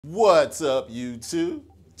What's up, YouTube?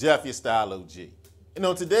 Jeff, your Style O.G. And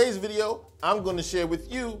on today's video, I'm going to share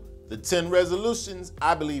with you the 10 resolutions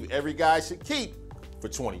I believe every guy should keep for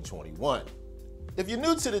 2021. If you're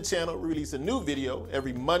new to the channel, we release a new video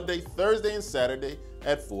every Monday, Thursday, and Saturday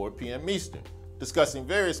at 4 p.m. Eastern, discussing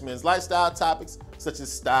various men's lifestyle topics such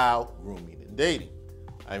as style, grooming, and dating.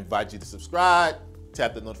 I invite you to subscribe,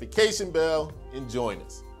 tap the notification bell, and join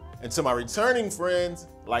us. And to my returning friends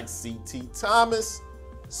like C.T. Thomas,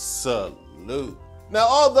 salute. Now,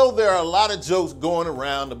 although there are a lot of jokes going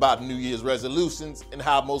around about New Year's resolutions and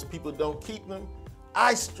how most people don't keep them,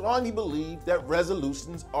 I strongly believe that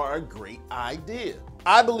resolutions are a great idea.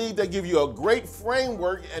 I believe they give you a great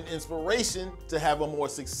framework and inspiration to have a more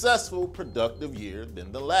successful, productive year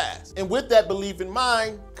than the last. And with that belief in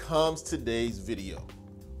mind comes today's video.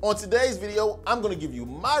 On today's video, I'm going to give you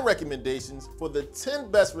my recommendations for the 10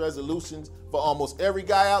 best resolutions for almost every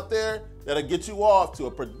guy out there that'll get you off to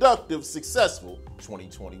a productive, successful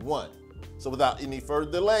 2021. So without any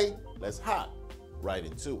further delay, let's hop right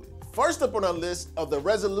into it. First up on our list of the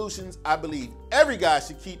resolutions I believe every guy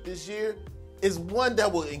should keep this year is one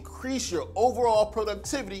that will increase your overall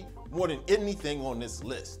productivity more than anything on this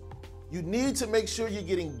list. You need to make sure you're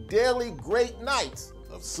getting daily great nights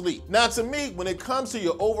of sleep. Now, to me, when it comes to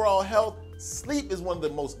your overall health, sleep is one of the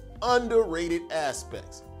most underrated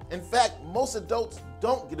aspects. In fact, most adults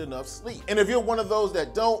don't get enough sleep. And if you're one of those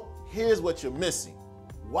that don't, here's what you're missing.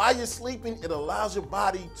 While you're sleeping, it allows your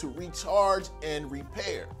body to recharge and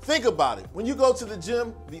repair. Think about it. When you go to the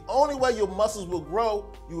gym, the only way your muscles will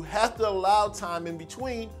grow, you have to allow time in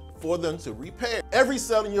between for them to repair. Every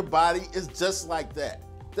cell in your body is just like that.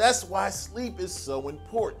 That's why sleep is so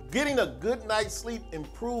important. Getting a good night's sleep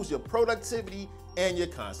improves your productivity and your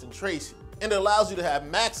concentration, and it allows you to have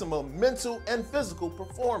maximum mental and physical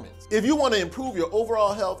performance. If you want to improve your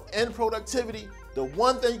overall health and productivity, the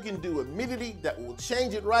one thing you can do immediately that will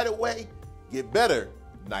change it right away, get better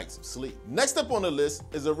nights of sleep. Next up on the list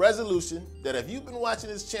is a resolution that if you've been watching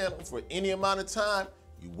this channel for any amount of time,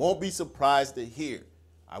 you won't be surprised to hear.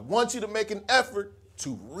 I want you to make an effort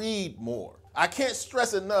to read more. I can't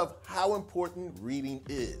stress enough how important reading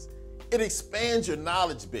is. It expands your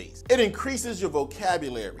knowledge base. It increases your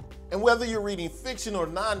vocabulary. And whether you're reading fiction or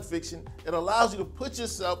nonfiction, it allows you to put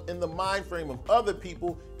yourself in the mind frame of other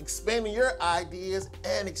people, expanding your ideas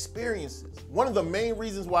and experiences. One of the main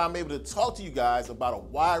reasons why I'm able to talk to you guys about a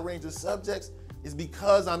wide range of subjects is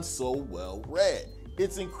because I'm so well read.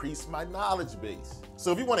 It's increased my knowledge base.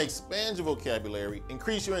 So if you want to expand your vocabulary,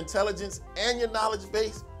 increase your intelligence and your knowledge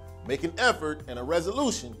base, make an effort and a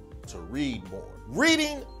resolution to read more.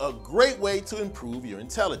 Reading, a great way to improve your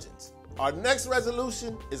intelligence. Our next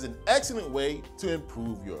resolution is an excellent way to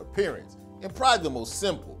improve your appearance, and probably the most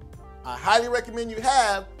simple. I highly recommend you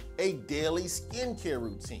have a daily skincare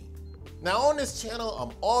routine. Now on this channel,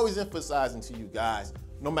 I'm always emphasizing to you guys,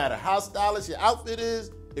 no matter how stylish your outfit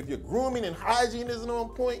is, if your grooming and hygiene isn't on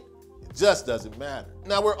point, it just doesn't matter.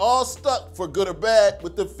 Now we're all stuck, for good or bad,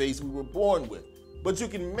 with the face we were born with. But you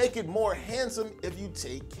can make it more handsome if you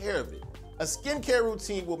take care of it. A skincare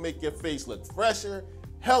routine will make your face look fresher,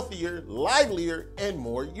 healthier, livelier, and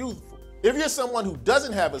more youthful. If you're someone who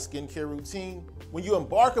doesn't have a skincare routine, when you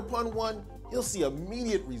embark upon one, you'll see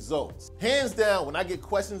immediate results. Hands down, when I get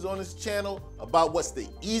questions on this channel about what's the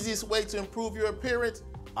easiest way to improve your appearance,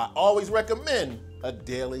 I always recommend a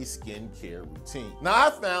daily skincare routine. Now,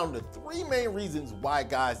 I found the 3 main reasons why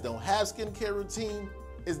guys don't have skincare routine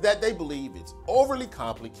is that they believe it's overly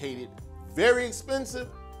complicated, very expensive,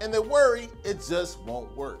 and they worry it just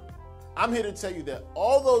won't work. I'm here to tell you that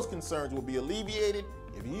all those concerns will be alleviated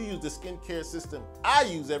if you use the skincare system I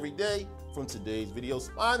use every day from today's video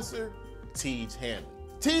sponsor, O.G.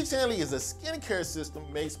 O.G. is a skincare system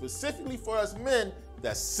made specifically for us men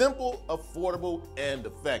that's simple, affordable, and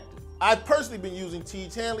effective. I've personally been using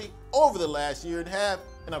O.G. over the last year and a half,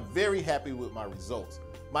 and I'm very happy with my results.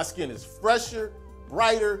 My skin is fresher,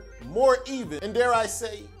 brighter, more even, and dare I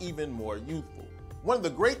say, even more youthful. One of the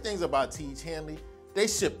great things about O.G. they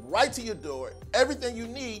ship right to your door everything you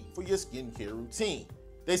need for your skincare routine.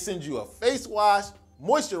 They send you a face wash,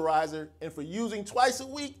 moisturizer, and for using twice a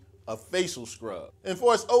week, a facial scrub. And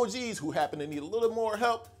for us OGs who happen to need a little more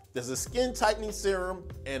help, there's a skin tightening serum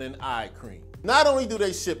and an eye cream. Not only do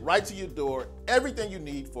they ship right to your door everything you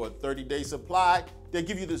need for a 30-day supply, they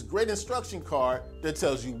give you this great instruction card that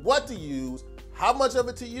tells you what to use, how much of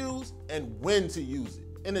it to use, and when to use it.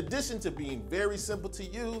 In addition to being very simple to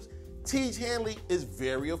use, O.G. is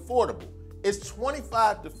very affordable. It's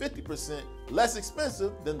 25 to 50% less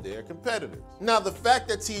expensive than their competitors. Now, the fact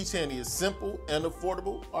that O.G. is simple and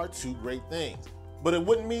affordable are 2 great things. but it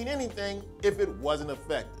wouldn't mean anything if it wasn't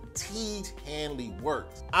effective. Teach Hanley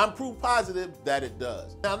works. I'm proof positive that it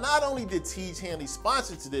does. Now, not only did Teach Hanley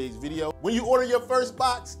sponsor today's video, when you order your first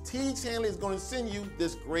box, Teach Hanley is going to send you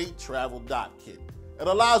this great travel dock kit. It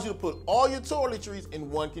allows you to put all your toiletries in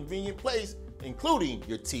one convenient place, including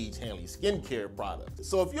your Teach Hanley skincare products.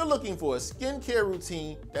 So if you're looking for a skincare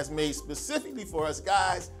routine that's made specifically for us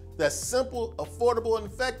guys, that's simple, affordable, and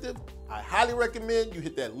effective, I highly recommend you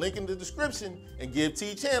hit that link in the description and give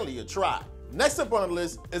Teach Hanley a try. Next up on the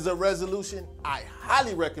list is a resolution I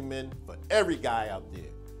highly recommend for every guy out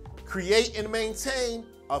there. Create and maintain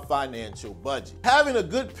a financial budget. Having a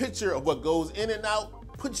good picture of what goes in and out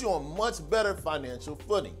puts you on much better financial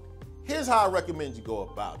footing. Here's how I recommend you go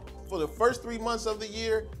about it. For the first 3 months of the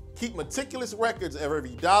year, keep meticulous records of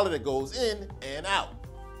every dollar that goes in and out.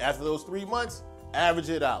 After those 3 months, average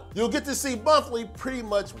it out. You'll get to see monthly pretty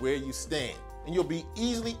much where you stand, and you'll be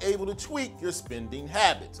easily able to tweak your spending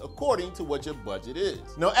habits according to what your budget is.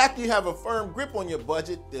 Now, after you have a firm grip on your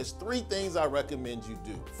budget, there's 3 things I recommend you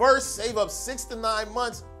do. First, save up 6 to 9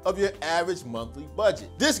 months of your average monthly budget.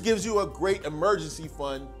 This gives you a great emergency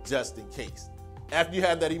fund just in case. After you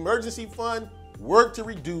have that emergency fund, work to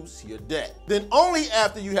reduce your debt. Then only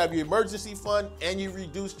after you have your emergency fund and you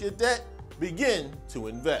reduce your debt, begin to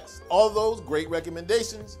invest. All those great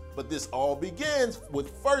recommendations, but this all begins with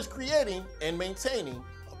first creating and maintaining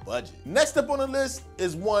a budget. Next up on the list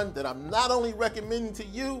is one that I'm not only recommending to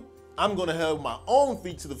you, I'm gonna hold my own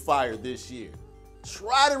feet to the fire this year.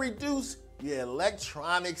 Try to reduce your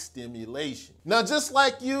electronic stimulation. Now, just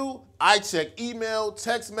like you, I check email,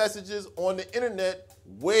 text messages on the internet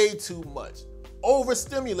way too much,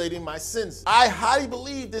 overstimulating my senses. I highly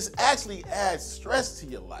believe this actually adds stress to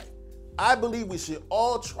your life. I believe we should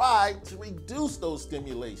all try to reduce those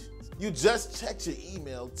stimulations. You just checked your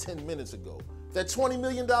email 10 minutes ago. That $20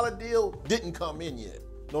 million deal didn't come in yet.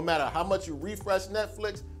 No matter how much you refresh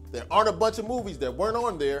Netflix, there aren't a bunch of movies that weren't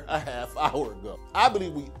on there a half hour ago. I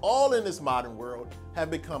believe we all in this modern world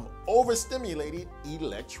have become overstimulated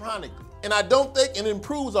electronically. And I don't think it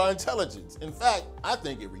improves our intelligence. In fact, I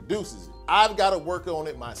think it reduces it. I've got to work on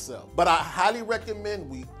it myself. But I highly recommend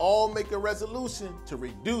we all make a resolution to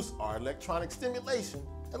reduce our electronic stimulation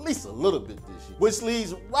at least a little bit this year. Which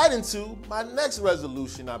leads right into my next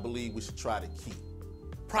resolution I believe we should try to keep.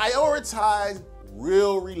 Prioritize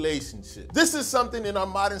real relationships. This is something in our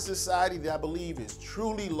modern society that I believe is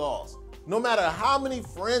truly lost. No matter how many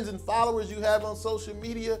friends and followers you have on social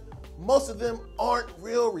media, most of them aren't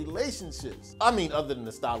real relationships. I mean, other than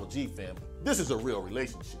the Style O.G family. This is a real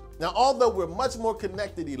relationship. Now, although we're much more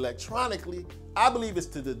connected electronically, I believe it's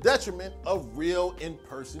to the detriment of real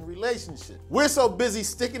in-person relationships. We're so busy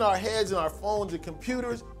sticking our heads in our phones and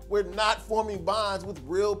computers, we're not forming bonds with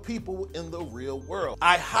real people in the real world.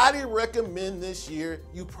 I highly recommend this year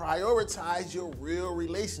you prioritize your real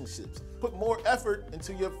relationships. Put more effort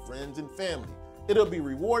into your friends and family. It'll be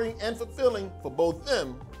rewarding and fulfilling for both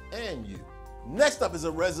them and you. Next up is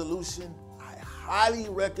a resolution I highly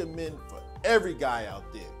recommend for every guy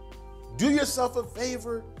out there. Do yourself a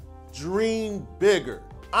favor, dream bigger.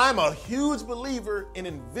 I'm a huge believer in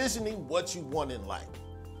envisioning what you want in life.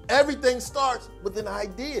 Everything starts with an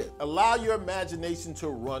idea. Allow your imagination to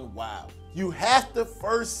run wild. You have to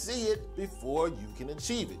first see it before you can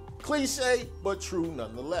achieve it. Cliche, but true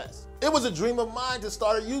nonetheless. It was a dream of mine to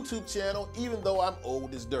start a YouTube channel even though I'm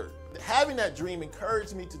old as dirt. Having that dream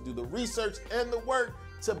encouraged me to do the research and the work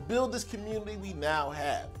to build this community we now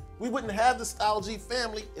have. We wouldn't have the Style O.G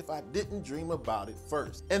family if I didn't dream about it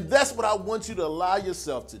first. And that's what I want you to allow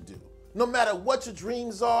yourself to do. No matter what your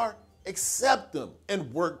dreams are, accept them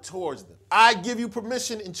and work towards them. I give you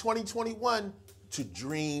permission in 2021 to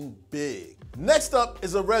dream big. Next up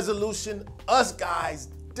is a resolution us guys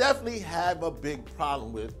definitely have a big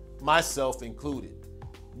problem with, myself included.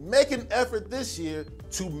 Make an effort this year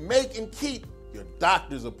to make and keep your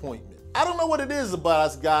doctor's appointment. I don't know what it is about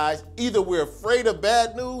us guys. Either we're afraid of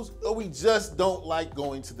bad news or we just don't like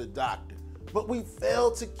going to the doctor. But we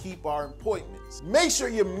fail to keep our appointments. Make sure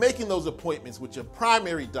you're making those appointments with your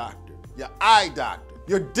primary doctor, your eye doctor,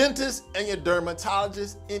 your dentist, and your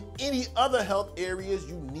dermatologist, and any other health areas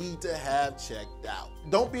you need to have checked out.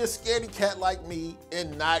 Don't be a scaredy cat like me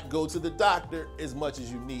and not go to the doctor as much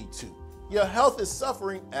as you need to. Your health is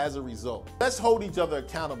suffering as a result. Let's hold each other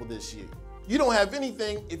accountable this year. You don't have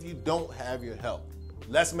anything if you don't have your health.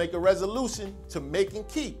 Let's make a resolution to make and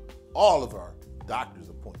keep all of our doctor's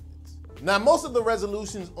appointments. Now, most of the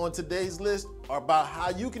resolutions on today's list are about how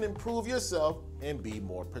you can improve yourself and be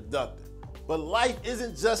more productive. But life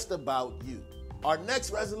isn't just about you. Our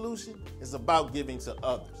next resolution is about giving to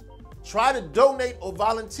others. Try to donate or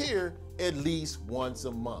volunteer at least once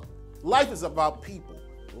a month. Life is about people.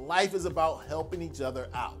 Life is about helping each other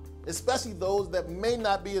out, especially those that may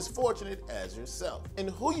not be as fortunate as yourself. And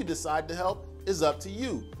who you decide to help is up to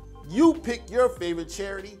you. You pick your favorite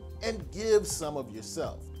charity and give some of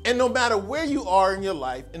yourself. And no matter where you are in your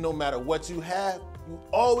life and no matter what you have, you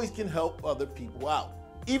always can help other people out.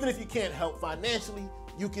 Even if you can't help financially,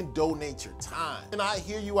 you can donate your time. And I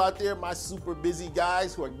hear you out there, my super busy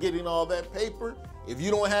guys who are getting all that paper. If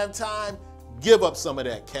you don't have time, give up some of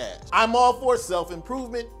that cash. I'm all for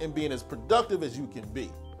self-improvement and being as productive as you can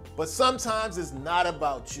be. But sometimes it's not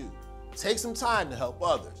about you. Take some time to help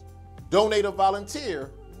others. Donate or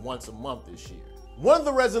volunteer once a month this year. One of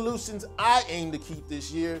the resolutions I aim to keep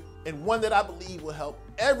this year, and one that I believe will help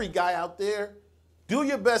every guy out there, do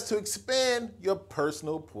your best to expand your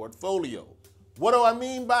personal portfolio. What do I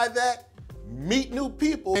mean by that? Meet new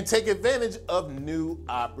people and take advantage of new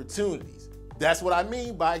opportunities. That's what I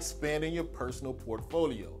mean by expanding your personal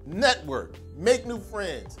portfolio. Network, make new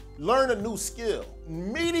friends, learn a new skill.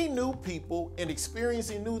 Meeting new people and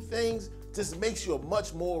experiencing new things just makes you a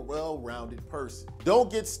much more well-rounded person. Don't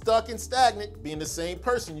get stuck and stagnant being the same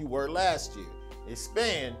person you were last year.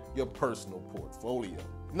 Expand your personal portfolio.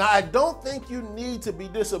 Now, I don't think you need to be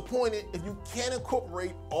disappointed if you can't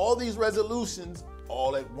incorporate all these resolutions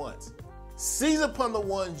all at once. Seize upon the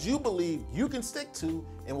ones you believe you can stick to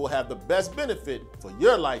and will have the best benefit for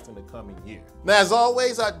your life in the coming year. Now, as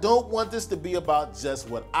always, I don't want this to be about just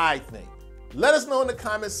what I think. Let us know in the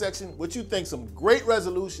comment section what you think some great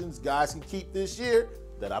resolutions guys can keep this year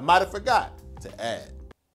that I might have forgot to add.